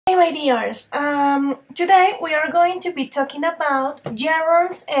Hey my dears, today we are going to be talking about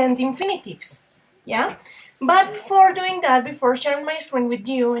gerunds and infinitives, yeah? But before doing that, before sharing my screen with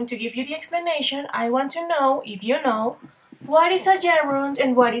you and to give you the explanation, I want to know if you know what is a gerund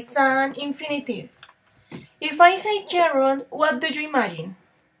and what is an infinitive. If I say gerund, what do you imagine?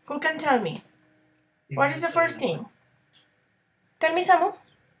 Who can tell me? What is the first thing? Tell me, Samu.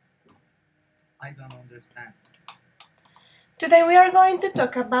 I don't understand. Today we are going to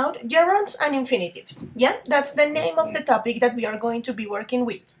talk about gerunds and infinitives. Yeah, that's the name of the topic that we are going to be working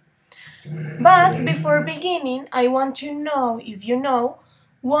with. But before beginning, I want to know if you know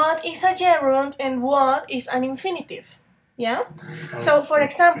what is a gerund and what is an infinitive. Yeah? So, for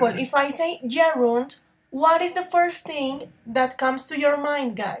example, if I say gerund, what is the first thing that comes to your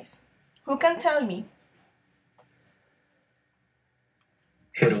mind, guys? Who can tell me?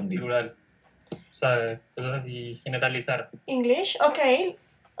 Plural. O sea, cosas así, generalizar. English? Okay.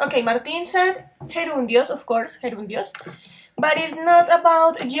 Okay, Martin said gerundios, of course, gerundios. But it's not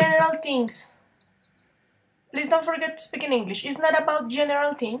about general things. Please don't forget to speak in English. It's not about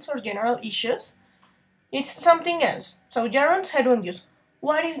general things or general issues. It's something else. So gerunds, gerundios.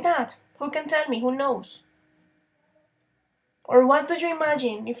 What is that? Who can tell me? Who knows? Or what do you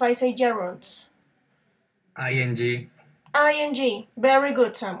imagine if I say gerunds? ING. ING. Very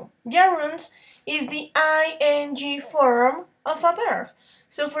good, Samu. Gerunds is the ING form of a verb.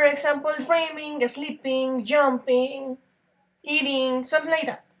 So for example, dreaming, sleeping, jumping, eating, something like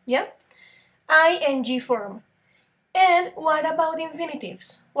that. Yeah? ING form. And what about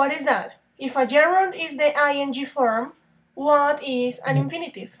infinitives? What is that? If a gerund is the ing form, what is an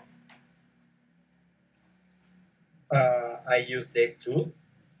infinitive? I use the to.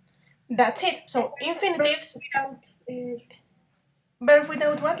 That's it. So infinitives. Verb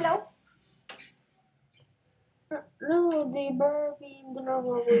without what, Lau? No, the verb in the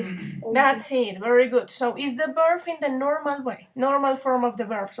normal way. That's it. Very good. So is the verb in the normal way, normal form of the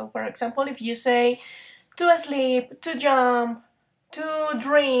verb. So for example, if you say to sleep, to jump, to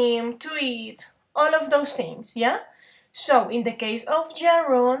dream, to eat, all of those things, yeah? So in the case of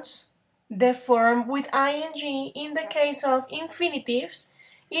gerunds, the form with ing in the case of infinitives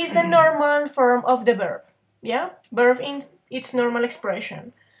is the normal form of the verb, yeah? Verb in its normal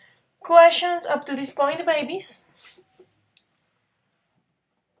expression. Questions up to this point, babies?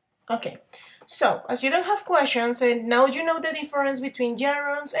 Okay, so as you don't have questions and now you know the difference between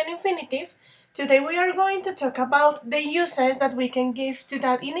gerunds and infinitive, today we are going to talk about the uses that we can give to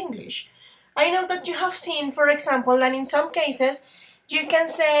that in English. I know that you have seen, for example, that in some cases you can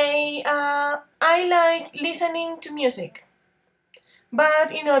say, I like listening to music.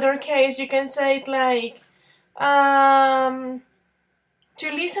 But in other case you can say it like,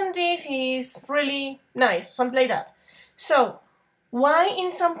 to listen this is really nice, something like that. So, why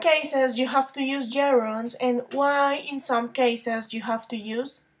in some cases you have to use gerunds and why in some cases you have to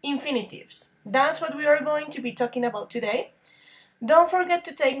use infinitives? That's what we are going to be talking about today. Don't forget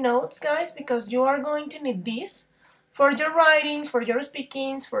to take notes, guys, because you are going to need this for your writings, for your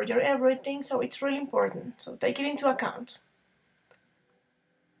speakings, for your everything, so it's really important. So take it into account.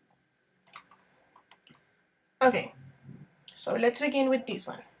 Okay, so let's begin with this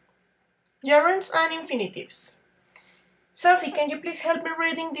one. Gerunds and infinitives. Sophie, can you please help me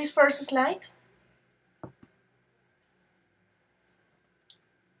reading this first slide?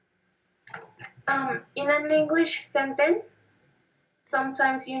 In an English sentence,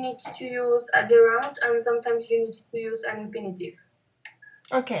 sometimes you need to use a gerund and sometimes you need to use an infinitive.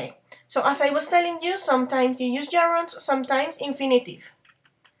 Okay, so as I was telling you, sometimes you use gerunds, sometimes infinitive.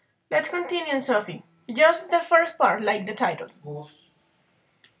 Let's continue, Sophie. Just the first part, like the title.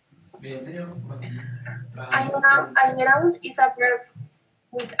 A gerund is a verb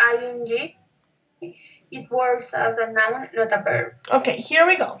with ing. It works as a noun, not a verb. Okay, here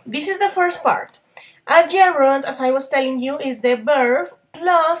we go. This is the first part. A gerund, as I was telling you, is the verb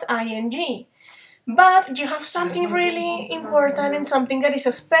plus ing. But you have something really important and something that is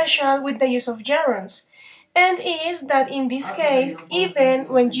special with the use of gerunds. And is that in this case, even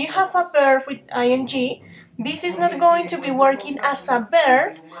when you have a verb with ing, this is not going to be working as a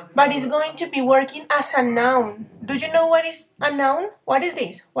verb, but it's going to be working as a noun. Do you know what is a noun? What is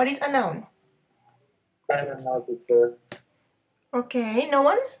this? What is a noun? I don't know, teacher. Okay, no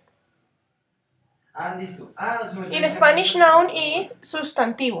one? In Spanish, noun is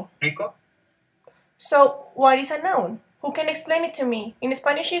sustantivo. Rico? So, what is a noun? Who can explain it to me? In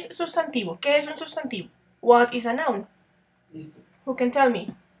Spanish is sustantivo. ¿Qué es un sustantivo? What is a noun? Who can tell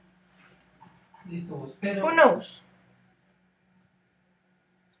me? Who knows?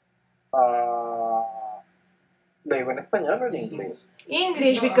 ¿Lo digo en español o en inglés?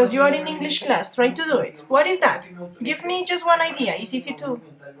 English, because you are in English class. Try to do it. What is that? Give me just one idea. It's easy to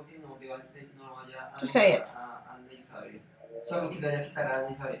say it.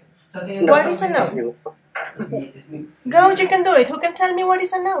 What is a noun? Go, you can do it. Who can tell me what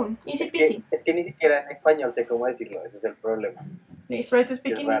is a noun? Easy peasy. Es que ni siquiera en español sé cómo decirlo, ese es el problema. Please try to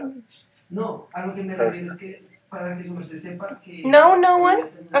speak Es in raro. English. No, a lo que me refiero es que para que su merced sepa que No, no one?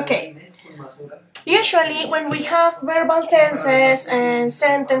 Okay. Usually, when we have verbal tenses and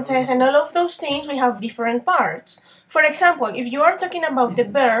sentences and all of those things, we have different parts. For example, if you are talking about the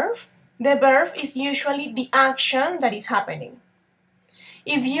verb is usually the action that is happening.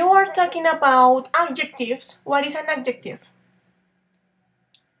 If you are talking about adjectives, what is an adjective?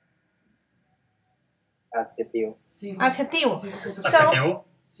 Adjetivo. Adjetivo. So,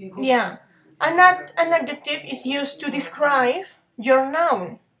 yeah, an adjective is used to describe your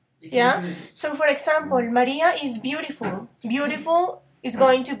noun. Yeah. So, for example, Maria is beautiful. Beautiful is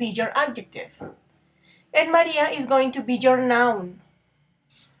going to be your adjective, and Maria is going to be your noun.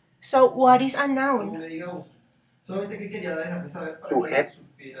 So, what is a noun?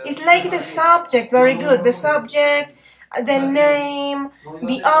 It's like the subject. Very good. The subject, the name,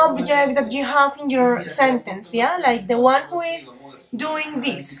 the object that you have in your sentence. Yeah, like the one who is doing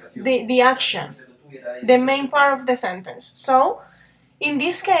this, the action, the main part of the sentence. So, in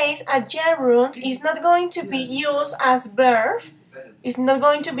this case, a gerund is not going to be used as verb, it's not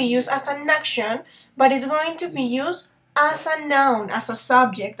going to be used as an action, but it's going to be used as a noun, as a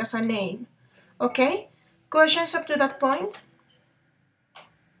subject, as a name. Okay? Questions up to that point?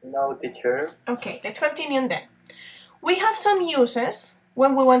 No, teacher. Okay, let's continue then. We have some uses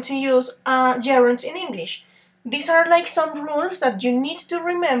when we want to use gerunds in English. These are like some rules that you need to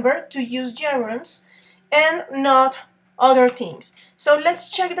remember to use gerunds and not other things. So let's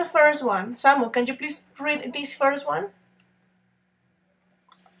check the first one. Samu, can you please read this first one?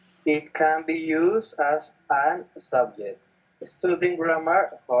 It can be used as an subject. Studying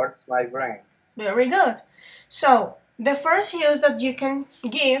grammar hurts my brain. Very good. So the first use that you can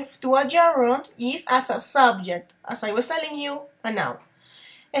give to a gerund is as a subject. As I was telling you, a noun.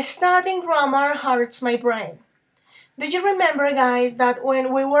 Studying grammar hurts my brain. Do you remember, guys, that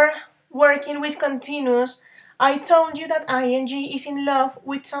when we were working with continuous, I told you that ing is in love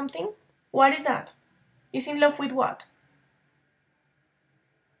with something? What is that? Is in love with what?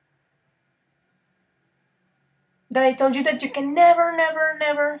 That I told you that you can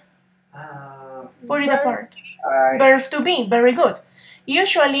never put it apart. Verb to be, very good.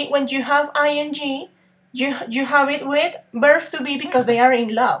 Usually when you have ing, you have it with verb to be because they are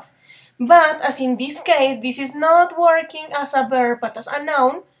in love. But as in this case, this is not working as a verb but as a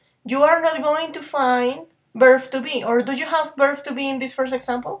noun, you are not going to find verb to be. Or do you have verb to be in this first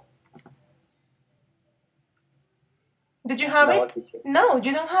example? Did you have it? Teacher. No,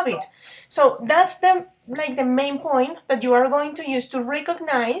 you don't have it. So that's the main point that you are going to use to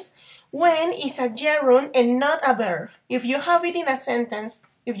recognize when it's a gerund and not a verb. If you have it in a sentence,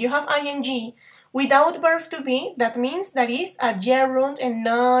 if you have ing without verb to be, that means that is a gerund and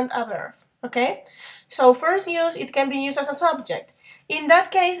not a verb. Okay? So first use, it can be used as a subject. In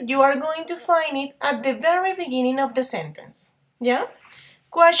that case, you are going to find it at the very beginning of the sentence. Yeah?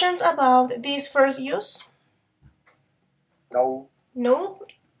 Questions about this first use? No. No?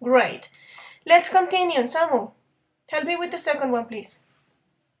 Great. Let's continue. Samu, help me with the second one, please.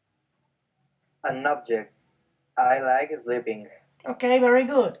 An object. I like sleeping. Okay, very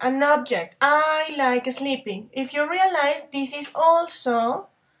good. An object. I like sleeping. If you realize, this is also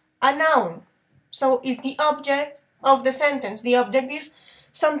a noun. So it's the object of the sentence. The object is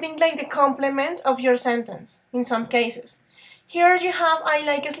something like the complement of your sentence in some cases. Here you have I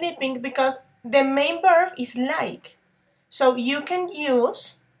like sleeping because the main verb is like. So you can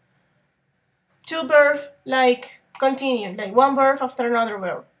use two verbs like continue, like one verb after another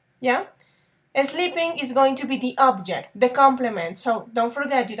verb. Yeah? Sleeping is going to be the object, the complement. So don't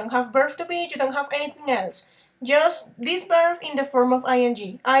forget, you don't have verb to be, you don't have anything else. Just this verb in the form of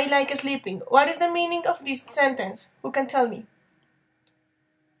ing. I like sleeping. What is the meaning of this sentence? Who can tell me?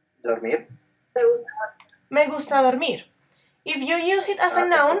 Dormir. Me gusta dormir. If you use it as a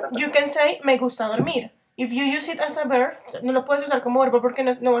noun, you can say me gusta dormir. If you use it as a verb, no lo puedes usar como verbo porque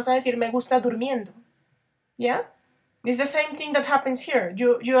no vas a decir me gusta durmiendo. Yeah? It's the same thing that happens here.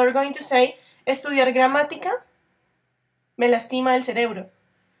 You are going to say estudiar gramática me lastima el cerebro.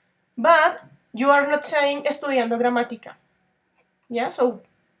 But you are not saying estudiando gramática. Yeah? So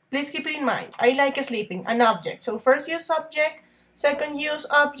please keep it in mind. I like sleeping, an object. So first use subject, second use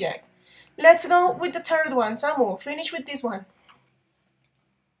object. Let's go with the third one. Samu, finish with this one.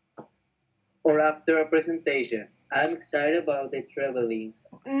 or after a presentation. I'm excited about the traveling.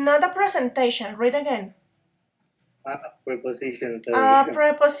 Not a presentation. Read again. Preposition, sorry. A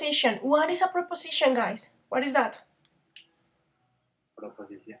preposition. What is a preposition, guys? What is that?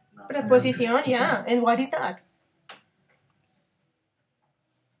 Proposition. No. Preposition, yeah. And what is that?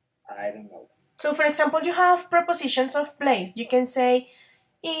 I don't know. So, for example, you have prepositions of place. You can say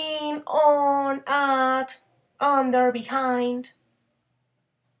in, on, at, under, behind.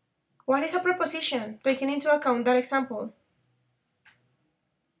 What is a preposition? Taking into account that example.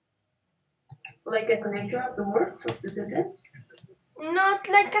 Like a connector of the words of the sentence? Not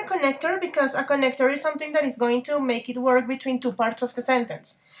like a connector, because a connector is something that is going to make it work between two parts of the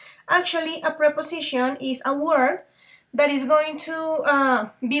sentence. Actually, a preposition is a word that is going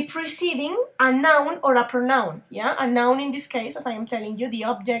to be preceding a noun or a pronoun. Yeah, a noun in this case, as I am telling you, the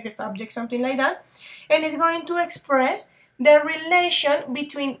object, the subject, something like that, and is going to express the relation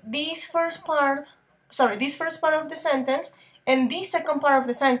between this first part of the sentence and this second part of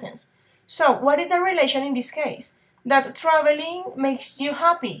the sentence. So, what is the relation in this case? That traveling makes you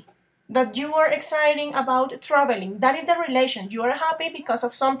happy, that you are excited about traveling. That is the relation. You are happy because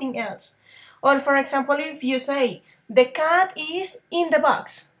of something else. Or, for example, if you say, the cat is in the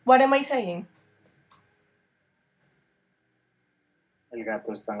box, what am I saying? El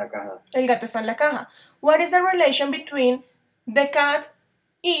gato está en la caja. El gato está en la caja. What is the relation between the cat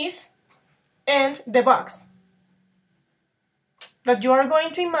is and the box? That you are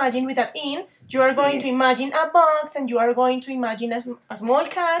going to imagine with that in, you are going to imagine a box and you are going to imagine a small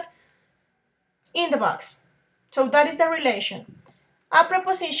cat in the box. So that is the relation. A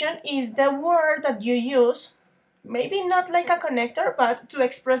preposition is the word that you use, maybe not like a connector, but to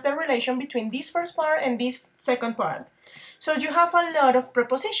express the relation between this first part and this second part. So you have a lot of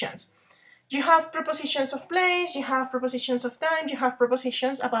prepositions. You have prepositions of place, you have prepositions of time, you have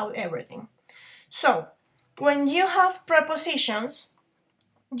prepositions about everything. So, when you have prepositions,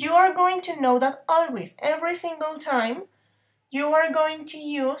 you are going to know that always, every single time, you are going to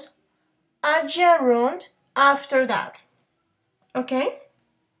use a gerund after that. Okay?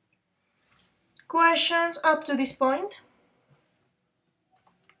 Questions up to this point?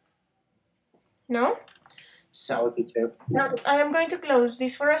 No? So, I am going to close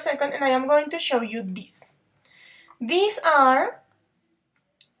this for a second and I am going to show you this. These are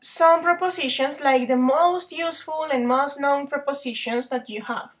some prepositions, like the most useful and most known prepositions that you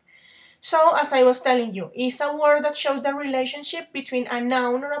have. So, as I was telling you, it's a word that shows the relationship between a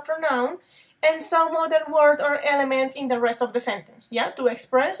noun or a pronoun and some other word or element in the rest of the sentence, yeah, to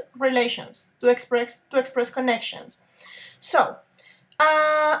express relations, to express connections. So,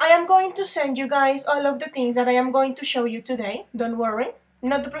 I am going to send you guys all of the things that I am going to show you today. Don't worry,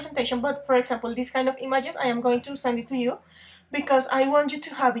 not the presentation, but for example, this kind of images, I am going to send it to you because I want you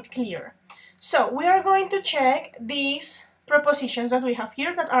to have it clear. So, we are going to check these prepositions that we have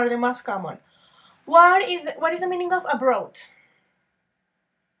here that are the most common. What is the meaning of abroad?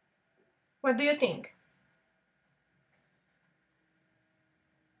 What do you think?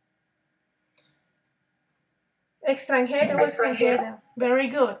 Extranjero o extranjera. Very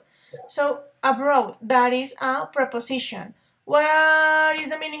good. So, abroad, that is a preposition. What is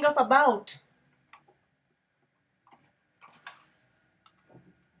the meaning of about?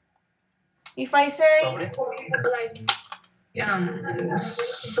 If I say... Like,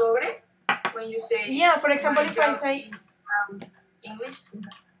 sobre, when you say... Yeah, for example, if I say... English.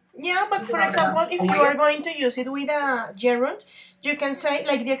 Yeah, but for example, if you are going to use it with a gerund, you can say,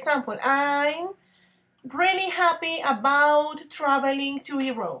 like the example, I'm really happy about traveling to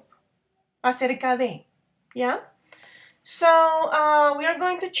Europe. Acerca de. Yeah? So, we are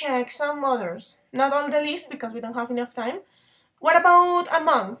going to check some others. Not all the list because we don't have enough time. What about a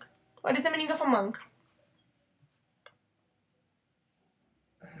monk? What is the meaning of a monk?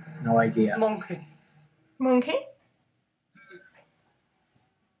 No idea. Monkey. Monkey?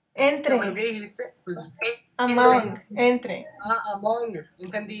 Entre. A monk. Entre. A monk.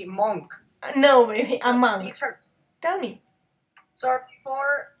 Entendí, monk. No, baby, a monk. Teacher, Tell me. sorry for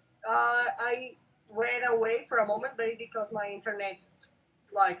I went away for a moment, but because my internet,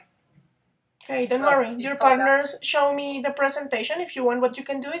 like... Okay, don't worry. Your partners show me the presentation. If you want, what you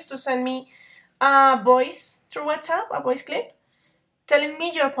can do is to send me a voice through WhatsApp, a voice clip, telling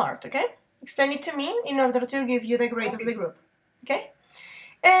me your part, okay? Explain it to me in order to give you the grade of the group, okay?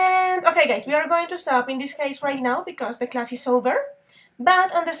 And, okay guys, we are going to stop in this case right now because the class is over.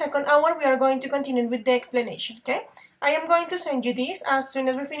 But on the second hour, we are going to continue with the explanation, okay? I am going to send you this. As soon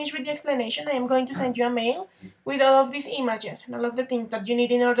as we finish with the explanation, I am going to send you a mail with all of these images and all of the things that you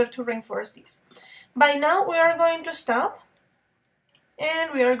need in order to reinforce this. By now, we are going to stop.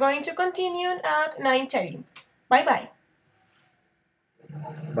 and we are going to continue at 9:30. Bye bye.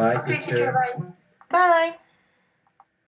 Bye, Okay, teacher, teacher. bye. Bye.